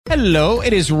Hello,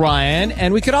 it is Ryan,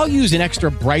 and we could all use an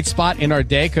extra bright spot in our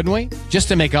day, couldn't we? Just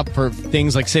to make up for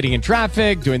things like sitting in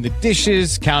traffic, doing the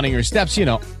dishes, counting your steps,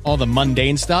 all the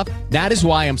mundane stuff. That is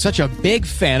why I'm such a big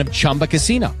fan of Chumba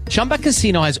Casino. Chumba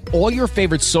Casino has all your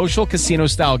favorite social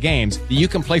casino-style games that you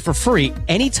can play for free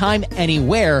anytime,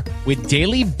 anywhere with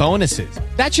daily bonuses.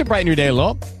 That should brighten your day a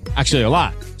little. Actually, a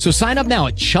lot. So sign up now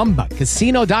at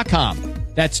ChumbaCasino.com.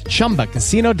 That's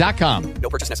ChumbaCasino.com. No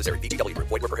purchase necessary. VGW Group.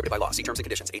 Void where prohibited by law. See terms and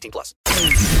conditions. 18+.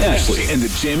 Ashley and the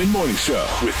Jammin' Morning Show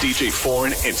with DJ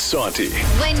Foreign and Santi.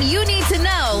 When you need to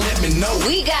know, let me know.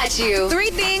 We got you. 3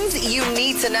 things you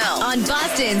need to know on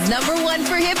Boston's #1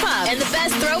 for hip-hop and the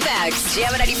best throwbacks.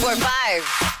 Jam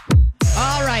 94.5.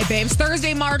 All right, babes.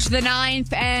 Thursday, March the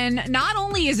 9th. And not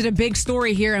only is it a big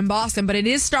story here in Boston, but it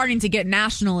is starting to get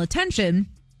national attention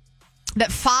that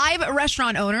 5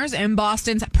 restaurant owners in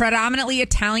Boston's predominantly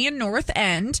Italian North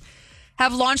End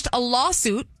have launched a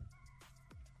lawsuit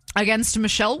against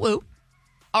Michelle Wu.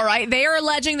 All right. They are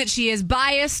alleging that she is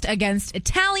biased against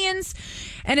Italians.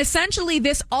 And essentially,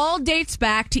 this all dates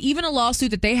back to even a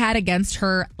lawsuit that they had against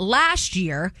her last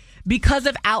year because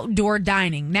of outdoor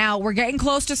dining. Now, we're getting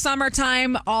close to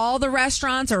summertime. All the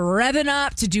restaurants are revving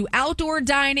up to do outdoor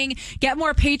dining, get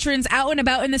more patrons out and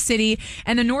about in the city.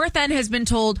 And the North End has been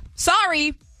told,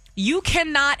 sorry, you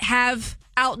cannot have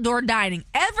outdoor dining.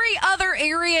 Every other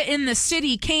area in the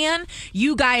city can.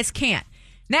 You guys can't.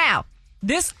 Now,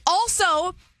 this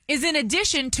also is in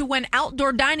addition to when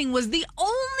outdoor dining was the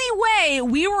only way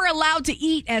we were allowed to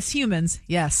eat as humans.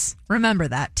 Yes, remember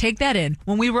that. Take that in.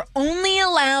 When we were only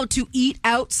allowed to eat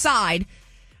outside,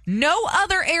 no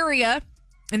other area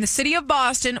in the city of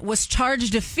Boston was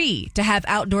charged a fee to have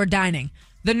outdoor dining.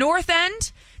 The North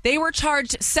End, they were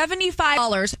charged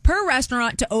 $75 per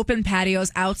restaurant to open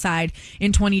patios outside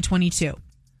in 2022.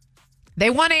 They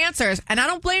want answers, and I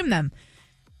don't blame them.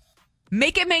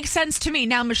 Make it make sense to me.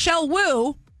 Now, Michelle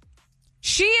Wu,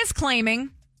 she is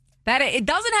claiming that it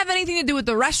doesn't have anything to do with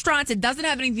the restaurants. It doesn't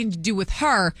have anything to do with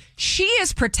her. She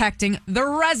is protecting the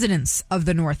residents of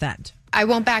the North End. I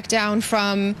won't back down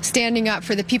from standing up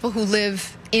for the people who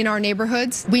live in our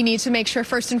neighborhoods. We need to make sure,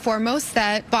 first and foremost,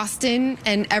 that Boston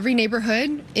and every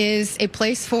neighborhood is a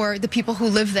place for the people who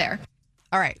live there.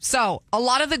 All right. So a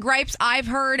lot of the gripes I've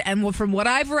heard and from what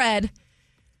I've read,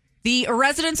 the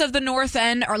residents of the North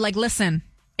End are like, listen,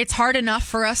 it's hard enough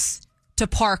for us to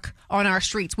park on our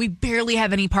streets. We barely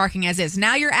have any parking as is.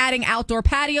 Now you're adding outdoor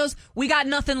patios. We got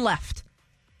nothing left.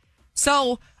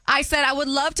 So I said I would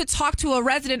love to talk to a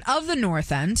resident of the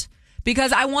North End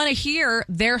because I want to hear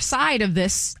their side of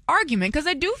this argument, because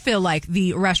I do feel like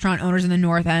the restaurant owners in the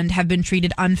North End have been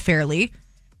treated unfairly,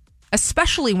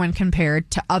 especially when compared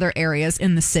to other areas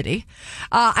in the city.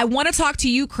 I want to talk to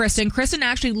you, Kristen. Kristen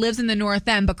actually lives in the North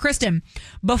End. But Kristen,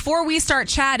 before we start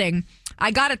chatting, I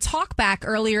got a talk back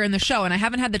earlier in the show, and I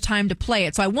haven't had the time to play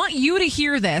it. So I want you to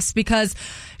hear this, because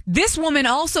this woman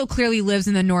also clearly lives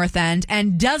in the North End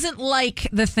and doesn't like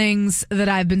the things that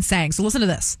I've been saying. So listen to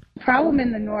this. The problem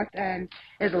in the North End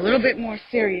is a little bit more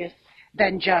serious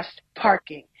than just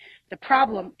parking. The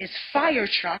problem is fire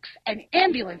trucks and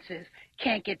ambulances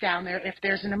can't get down there if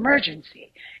there's an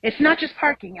emergency. It's not just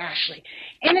parking, Ashley.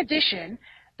 In addition,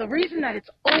 the reason that it's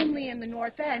only in the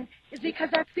North End is because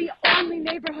that's the only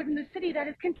neighborhood in the city that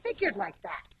is configured like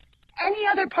that. Any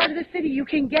other part of the city, you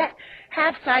can get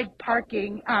half-side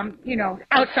parking,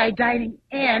 outside dining,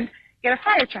 and get a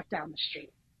fire truck down the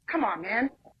street. Come on, man.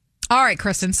 All right,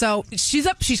 Kristen. So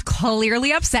she's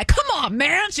clearly upset. Come on,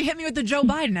 man. She hit me with the Joe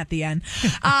Biden at the end.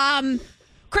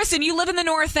 Kristen, you live in the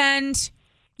North End.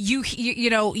 You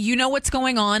know what's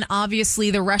going on.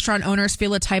 Obviously, the restaurant owners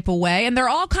feel a type of way, and they're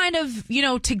all kind of,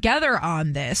 together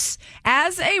on this.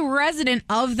 As a resident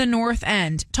of the North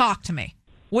End, talk to me.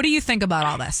 What do you think about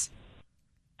all this?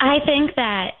 I think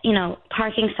that,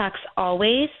 parking sucks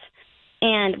always.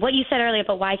 And what you said earlier,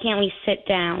 but why can't we sit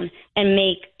down and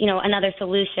make, another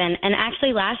solution? And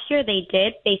actually last year they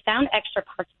did. They found extra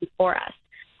parking for us.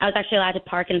 I was actually allowed to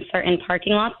park in certain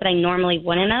parking lots that I normally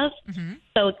wouldn't have. Mm-hmm.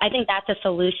 So I think that's a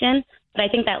solution. But I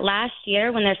think that last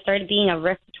year when there started being a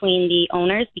rift between the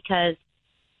owners because,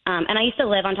 and I used to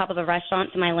live on top of a restaurant,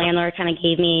 so my landlord kind of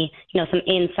gave me, some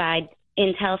inside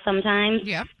intel sometimes.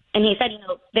 Yeah. And he said,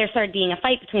 there started being a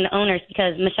fight between the owners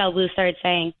because Michelle Wu started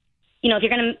saying, if you're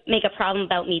going to make a problem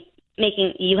about me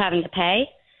making you having to pay,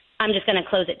 I'm just going to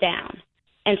close it down.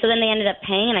 And so then they ended up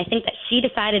paying, and I think that she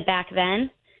decided back then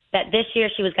that this year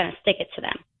she was going to stick it to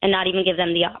them and not even give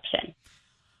them the option.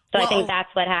 So I think that's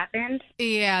what happened.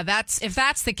 Yeah, if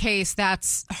that's the case,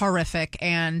 that's horrific,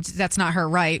 and that's not her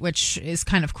right, which is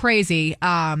kind of crazy.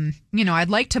 I'd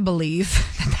like to believe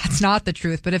that that's not the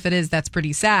truth, but if it is, that's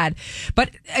pretty sad.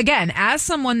 But again, as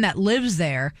someone that lives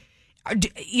there, do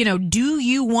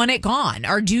you want it gone,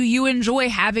 or do you enjoy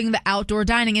having the outdoor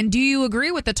dining? And do you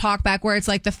agree with the talk back where it's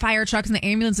like the fire trucks and the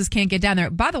ambulances can't get down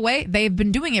there? By the way, they've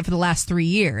been doing it for the last 3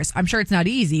 years. I'm sure it's not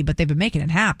easy, but they've been making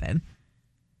it happen.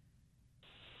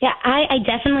 Yeah, I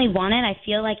definitely want it. I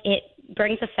feel like it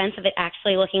brings a sense of it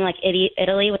actually looking like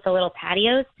Italy with the little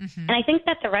patios. Mm-hmm. And I think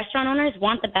that the restaurant owners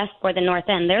want the best for the North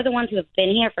End. They're the ones who have been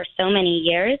here for so many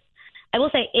years. I will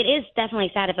say it is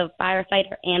definitely sad if a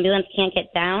firefighter or ambulance can't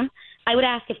get down. I would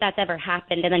ask if that's ever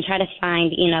happened and then try to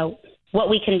find, what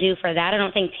we can do for that. I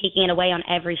don't think taking it away on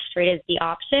every street is the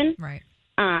option. Right.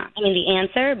 The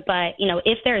answer. But,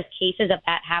 if there's cases of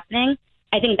that happening,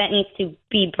 I think that needs to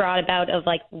be brought about of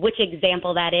like which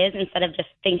example that is instead of just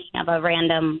thinking of a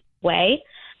random way.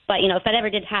 But, if that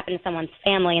ever did happen to someone's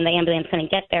family and the ambulance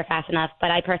couldn't get there fast enough, but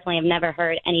I personally have never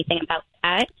heard anything about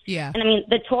that. Yeah. And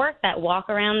the tourists that walk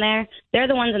around there, they're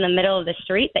the ones in the middle of the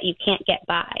street that you can't get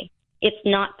by. It's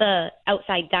not the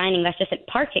outside dining that's just at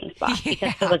parking spots. Yeah.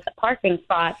 Because if it was the parking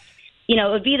spots,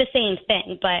 it would be the same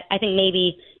thing. But I think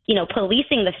maybe,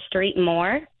 policing the street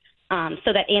more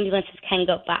so that ambulances can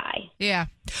go by. Yeah.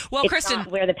 Well, it's Kristen, not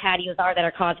where the patios are that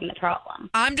are causing the problem.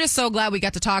 I'm just so glad we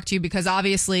got to talk to you because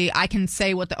obviously I can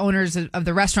say what the owners of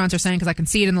the restaurants are saying because I can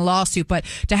see it in the lawsuit, but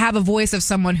to have a voice of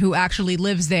someone who actually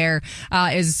lives there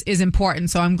is important.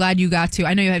 So I'm glad you got to.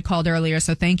 I know you had called earlier,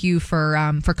 so thank you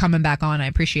for coming back on. I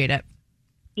appreciate it.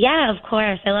 Yeah, of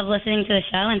course. I love listening to the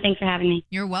show, and thanks for having me.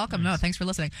 You're welcome. No, thanks for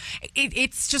listening.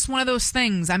 It's just one of those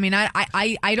things. I mean,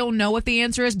 I don't know what the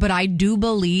answer is, but I do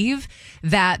believe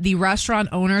that the restaurant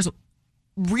owners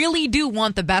really do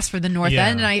want the best for the North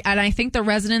End, and I think the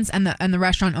residents and the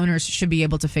restaurant owners should be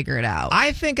able to figure it out.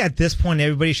 I think at this point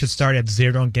everybody should start at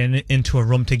zero and get into a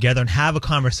room together and have a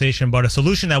conversation about a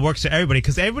solution that works for everybody,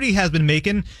 because everybody has been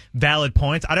making valid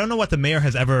points. I don't know what the mayor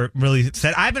has ever really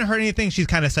said. I haven't heard anything she's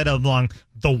kind of said along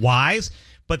the whys,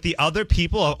 but the other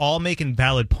people are all making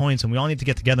valid points, and we all need to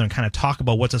get together and kind of talk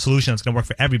about what's a solution that's going to work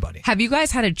for everybody. Have you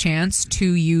guys had a chance to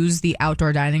use the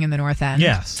outdoor dining in the North End?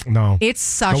 Yes. No. It's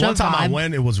such a vibe. The one time I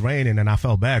went, it was raining, and I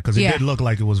felt bad because it did look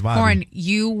like it was vibing. Lauren,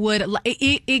 you would.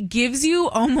 It gives you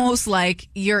almost like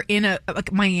you're in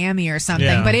like Miami or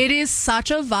something, but it is such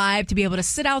a vibe to be able to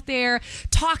sit out there,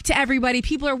 talk to everybody.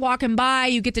 People are walking by,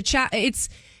 you get to chat. It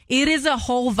is a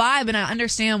whole vibe, and I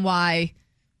understand why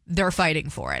they're fighting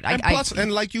for it. And plus,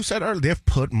 and like you said earlier, they've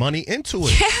put money into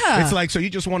it. Yeah. It's like, so you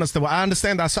just want us to, I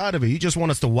understand that side of it. You just want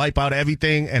us to wipe out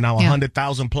everything, and our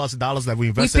 $100,000+ that we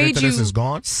invested into this is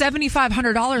gone.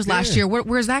 $7,500 last year.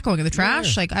 Where's that going? In the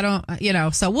trash? Like, I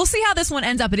don't, so we'll see how this one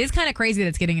ends up. It is kind of crazy that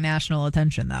it's getting national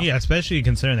attention, though. Yeah, especially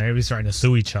considering that everybody's starting to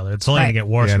sue each other. It's only going to get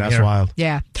worse. Yeah, that's wild.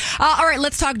 Yeah. All right,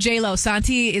 let's talk J-Lo.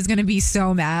 Santi is going to be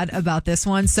so mad about this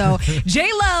one. So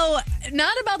J-Lo,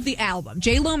 not about the album.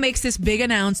 J-Lo makes this big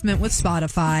announcement with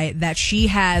Spotify that she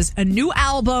has a new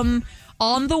album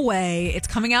on the way. It's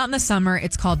coming out in the summer.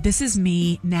 It's called This Is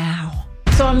Me Now.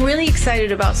 So I'm really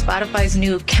excited about Spotify's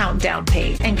new countdown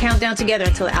page and countdown together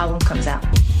until the album comes out.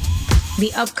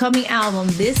 The upcoming album,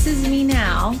 This Is Me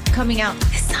Now, coming out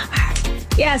this summer.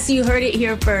 Yeah, so you heard it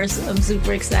here first. I'm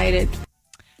super excited.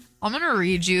 I'm going to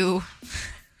read you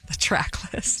the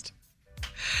track list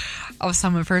of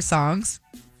some of her songs.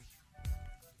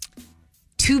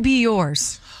 To Be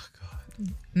Yours.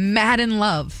 Mad in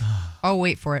Love. Oh,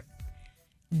 wait for it.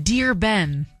 Dear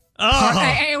Ben.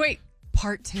 Wait.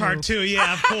 Part 2. Part 2,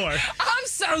 yeah, of course. I'm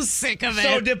so sick of it.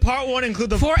 So did part 1 include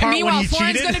the part when he cheated? Meanwhile,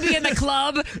 Foreign's going to be in the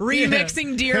club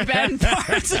remixing Dear Ben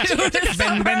Part 2.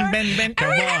 Ben.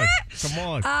 Come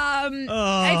on.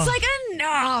 It's like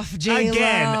enough, J-Lo.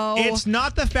 Again, it's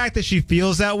not the fact that she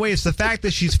feels that way. It's the fact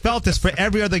that she's felt this for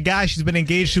every other guy she's been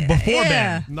engaged to before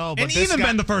Ben. No, but and even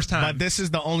Ben the first time. But this is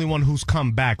the only one who's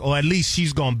come back, or at least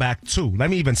she's gone back too. Let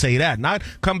me even say that. Not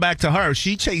come back to her.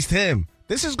 She chased him.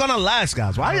 This is going to last,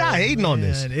 guys. Why are y'all hating on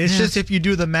this? It's just if you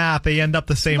do the math, they end up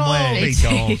the same way. They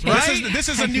don't. Right? This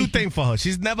is a new thing for her.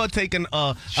 She's never taken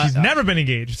She's never been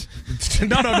engaged.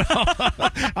 No.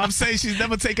 I'm saying she's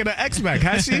never taken an ex back,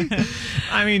 has she?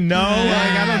 I mean, no.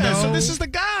 I don't know. So this is the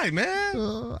guy,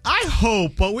 man. I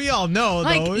hope, but we all know,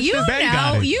 though.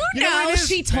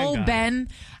 She told Ben,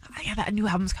 yeah, that new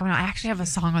album's coming out. I actually have a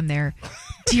song on there.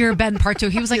 Dear Ben Part 2.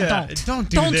 He was like, don't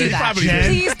do that.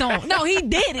 Please don't. No, he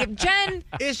did. Jen,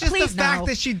 it's just the fact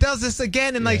that she does this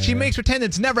again and like she makes pretend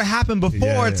it's never happened before.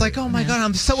 Yeah. It's like, oh my God,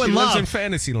 I'm so in love. She lives in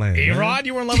fantasy land. A-Rod,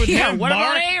 you were in love with him. What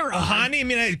Mark, about A-Rod? Honey, I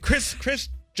mean, Chris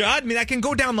Judd, I mean, I can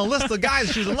go down the list of guys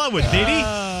she's in love with. Diddy?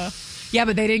 Yeah,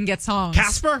 but they didn't get songs.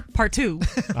 Casper? Part 2.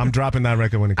 I'm dropping that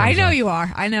record when it comes out. I know you are.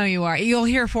 I know you are. You'll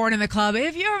hear Foreign in the club.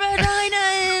 If your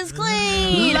vagina is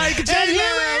clean. Like a J.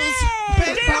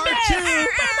 Part 2.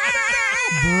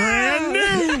 Brand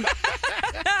new.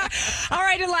 All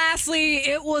right, and lastly,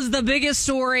 it was the biggest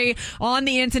story on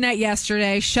the internet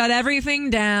yesterday. Shut everything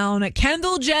down.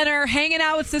 Kendall Jenner hanging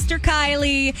out with sister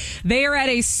Kylie. They are at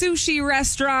a sushi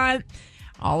restaurant.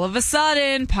 All of a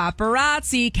sudden,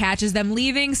 paparazzi catches them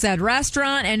leaving said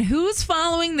restaurant. And who's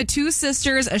following the two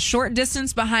sisters a short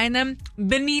distance behind them?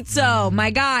 Benito, my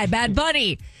guy, Bad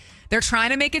Bunny. They're trying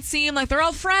to make it seem like they're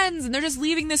all friends and they're just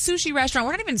leaving the sushi restaurant.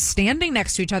 We're not even standing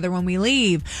next to each other when we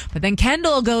leave. But then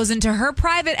Kendall goes into her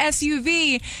private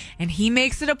SUV and he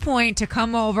makes it a point to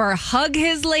come over, hug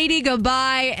his lady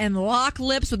goodbye, and lock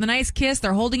lips with a nice kiss.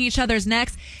 They're holding each other's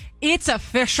necks. It's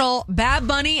official. Bad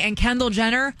Bunny and Kendall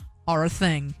Jenner are a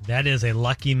thing. That is a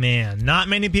lucky man. Not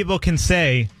many people can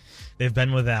say they've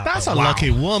been without. That's a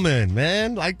lucky woman,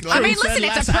 man. Like I mean, we said listen,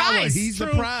 it's a last hour, prize. he's the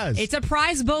prize. It's a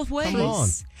prize both ways. Come on.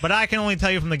 But I can only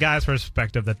tell you from the guy's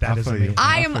perspective that is amazing.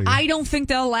 I don't think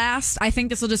they'll last. I think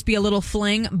this will just be a little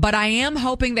fling, but I am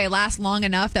hoping they last long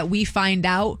enough that we find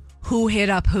out who hit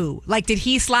up who. Like, did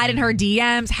he slide in her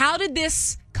DMs? How did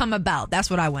this come about? That's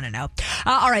what I want to know.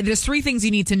 All right, there's 3 things you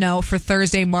need to know for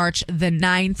Thursday, March the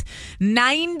 9th.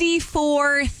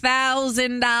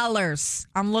 $94,000.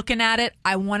 I'm looking at it.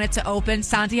 I want it to open.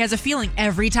 Santi has a feeling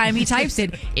every time he types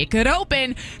it, it could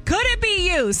open. Could it be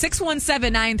you?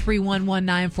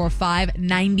 617-931-1945.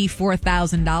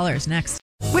 $94,000 next.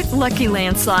 With Lucky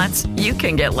Land Slots, you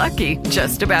can get lucky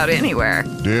just about anywhere.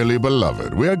 Dearly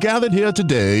beloved, we are gathered here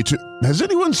today to... Has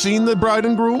anyone seen the bride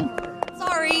and groom?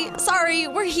 Sorry,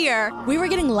 we're here. We were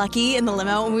getting lucky in the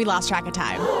limo and we lost track of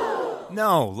time.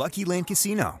 No, Lucky Land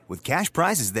Casino, with cash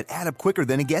prizes that add up quicker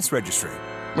than a guest registry.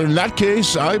 In that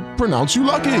case, I pronounce you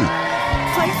lucky.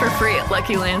 Play for free at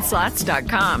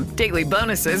LuckyLandSlots.com. Daily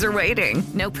bonuses are waiting.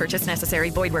 No purchase necessary.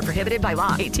 Void where prohibited by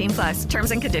law. 18+.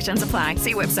 Terms and conditions apply.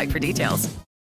 See website for details.